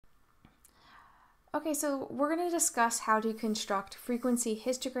Okay, so we're going to discuss how to construct frequency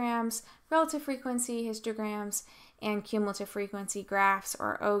histograms, relative frequency histograms, and cumulative frequency graphs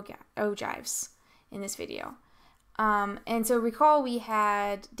or ogives in this video. And so recall we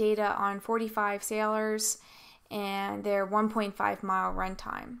had data on 45 sailors and their 1.5 mile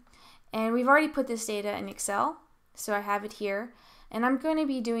runtime. And we've already put this data in Excel, so I have it here. And I'm going to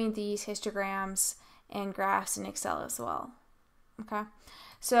be doing these histograms and graphs in Excel as well. Okay,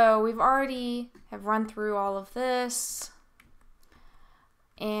 so we've already have run through all of this,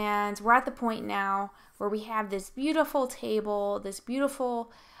 and we're at the point now where we have this beautiful table, this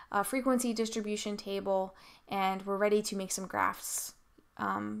beautiful frequency distribution table, and we're ready to make some graphs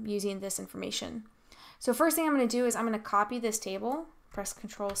using this information. So first thing I'm going to do is I'm going to copy this table, press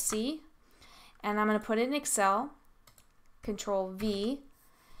Control C, and I'm going to put it in Excel, Control V,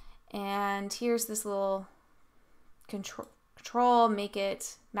 and here's this little control, make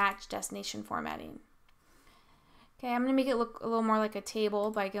it match destination formatting. Okay, I'm going to make it look a little more like a table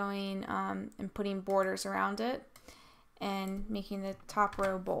by going and putting borders around it and making the top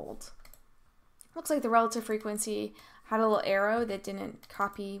row bold. Looks like the relative frequency had a little arrow that didn't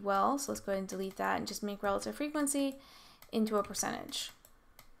copy well, so let's go ahead and delete that and just make relative frequency into a percentage.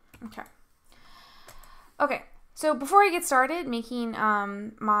 Okay, so before I get started making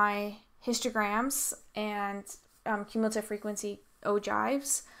my histograms and cumulative frequency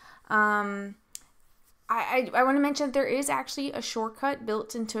ogives, I want to mention that there is actually a shortcut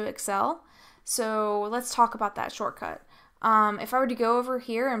built into Excel. So let's talk about that shortcut. If I were to go over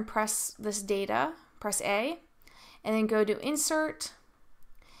here and press this data, press A, and then go to Insert,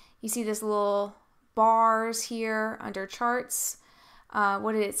 you see this little bars here under Charts.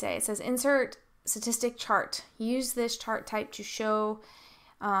 What did it say? It says Insert Statistic Chart. Use this chart type to show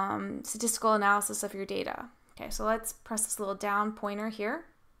statistical analysis of your data. Okay, so let's press this little down pointer here,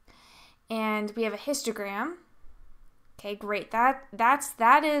 and we have a histogram. Okay, great. That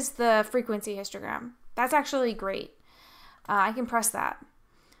is the frequency histogram. That's actually great. I can press that.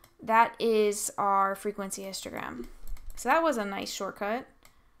 That is our frequency histogram. So that was a nice shortcut.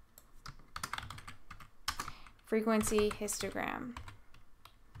 Frequency histogram.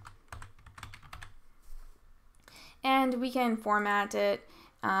 And we can format it.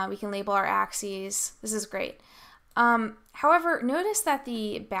 We can label our axes. This is great. However, notice that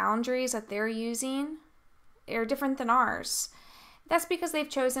the boundaries that they're using are different than ours. That's because they've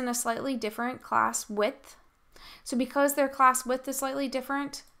chosen a slightly different class width. So because their class width is slightly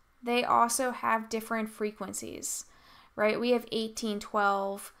different, they also have different frequencies, right? We have 18,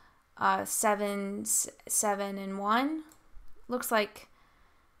 12, 7, 7, and 1. Looks like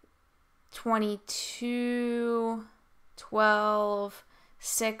 22, 12,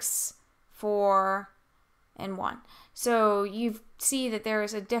 6, 4, and 1. So you see that there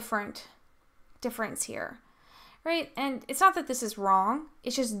is a difference here, right? And it's not that this is wrong,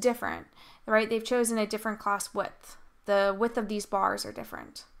 it's just different, right? They've chosen a different class width. The width of these bars are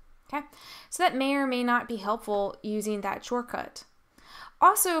different, okay? So that may or may not be helpful using that shortcut.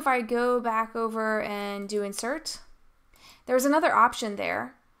 Also, if I go back over and do Insert, there's another option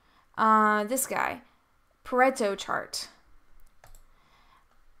there. This guy, Pareto Chart.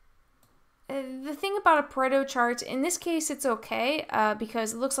 The thing about a Pareto chart, in this case it's okay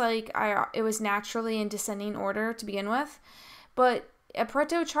because it looks like it was naturally in descending order to begin with, but a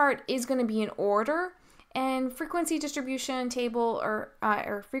Pareto chart is going to be in order, and frequency distribution table or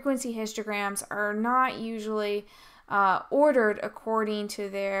frequency histograms are not usually ordered according to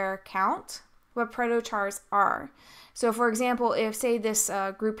their count, but Pareto charts are. So for example, if say this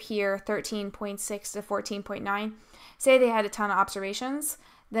group here, 13.6 to 14.9, say they had a ton of observations,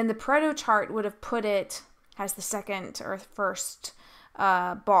 then the Pareto chart would have put it as the second or first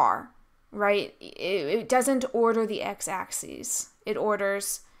bar, right? It doesn't order the x-axes. It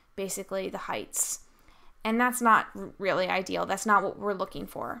orders basically the heights. And that's not really ideal. That's not what we're looking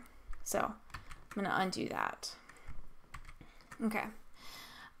for. So I'm going to undo that. Okay.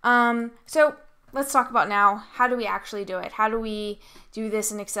 So let's talk about now, how do we actually do it? How do we do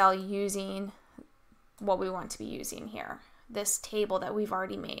this in Excel using what we want to be using here? This table that we've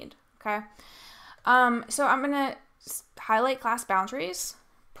already made, okay? So I'm going to highlight class boundaries,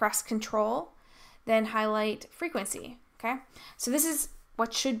 press Control, then highlight frequency, okay? So this is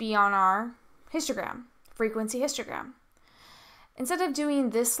what should be on our histogram, frequency histogram. Instead of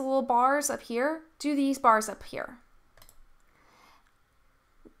doing this little bars up here, do these bars up here.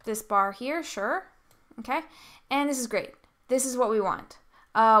 This bar here, sure, okay? And this is great. This is what we want.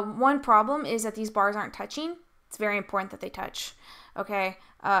 One problem is that these bars aren't touching. It's very important that they touch. Okay,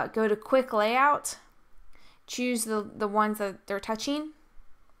 go to Quick Layout, choose the ones that they're touching.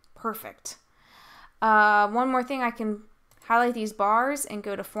 Perfect. One more thing, I can highlight these bars and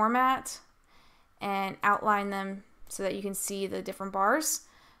go to Format and outline them so that you can see the different bars.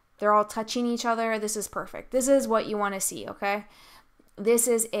 They're all touching each other. This is perfect. This is what you want to see, okay? This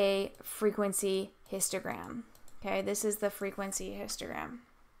is a frequency histogram. Okay, this is the frequency histogram.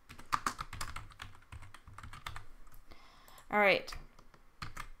 All right.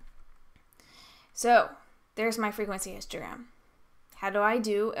 So there's my frequency histogram. How do I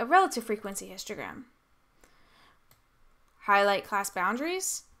do a relative frequency histogram? Highlight class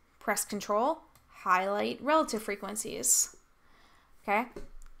boundaries, press Control, highlight relative frequencies. Okay,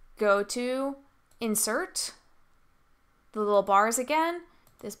 go to Insert, the little bars again,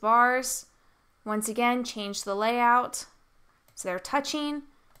 this bars. Once again, change the layout so they're touching.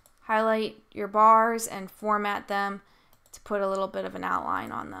 Highlight your bars and format them to put a little bit of an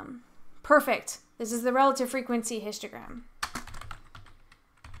outline on them. Perfect. This is the relative frequency histogram.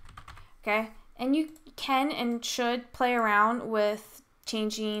 Okay, and you can and should play around with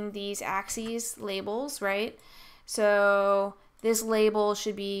changing these axes labels, right? So this label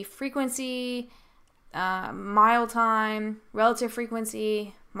should be frequency, mile time, relative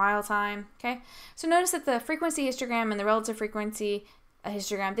frequency, mile time. Okay, so notice that the frequency histogram and the relative frequency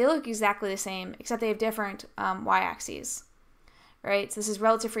histogram, they look exactly the same, except they have different y-axes, right? So this is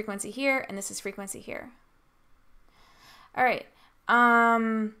relative frequency here, and this is frequency here. All right.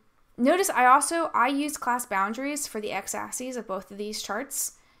 Notice I used class boundaries for the x-axes of both of these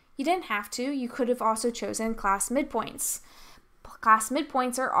charts. You didn't have to. You could have also chosen class midpoints. Class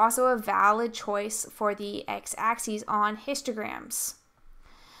midpoints are also a valid choice for the x-axes on histograms.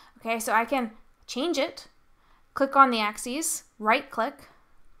 Okay, so I can change it, click on the axes, right-click,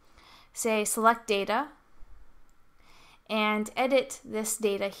 say Select Data, and edit this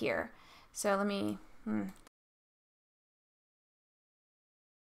data here. So let me...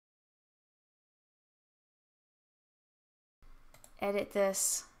 edit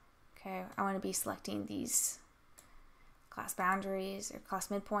this. Okay, I want to be selecting these class boundaries or class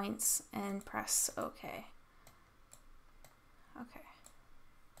midpoints and press OK. Okay.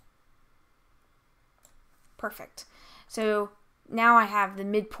 Perfect. So now I have the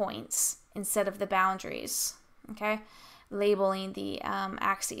midpoints instead of the boundaries, okay, labeling the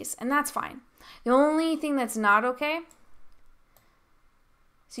axes, and that's fine. The only thing that's not okay,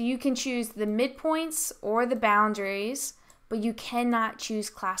 so you can choose the midpoints or the boundaries, but you cannot choose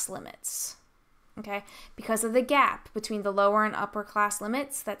class limits, okay? Because of the gap between the lower and upper class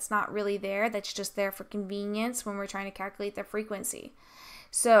limits, that's not really there. That's just there for convenience when we're trying to calculate the frequency.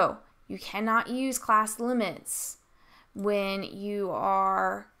 So you cannot use class limits when you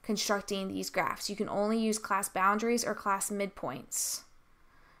are constructing these graphs. You can only use class boundaries or class midpoints.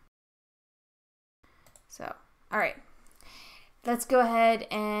 So, all right. Let's go ahead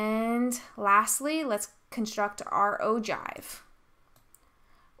and lastly, let's construct our ogive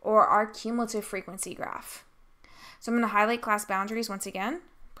or our cumulative frequency graph. So I'm going to highlight class boundaries once again,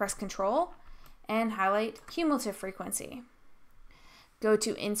 press Control, and highlight cumulative frequency. Go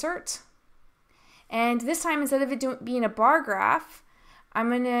to Insert, and this time instead of it being a bar graph, I'm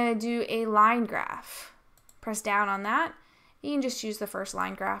going to do a line graph. Press down on that. You can just choose the first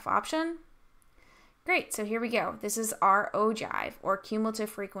line graph option. Great, so here we go. This is our ogive or cumulative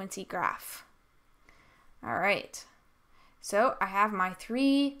frequency graph. All right, so I have my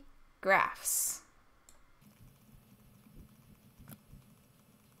 3 graphs.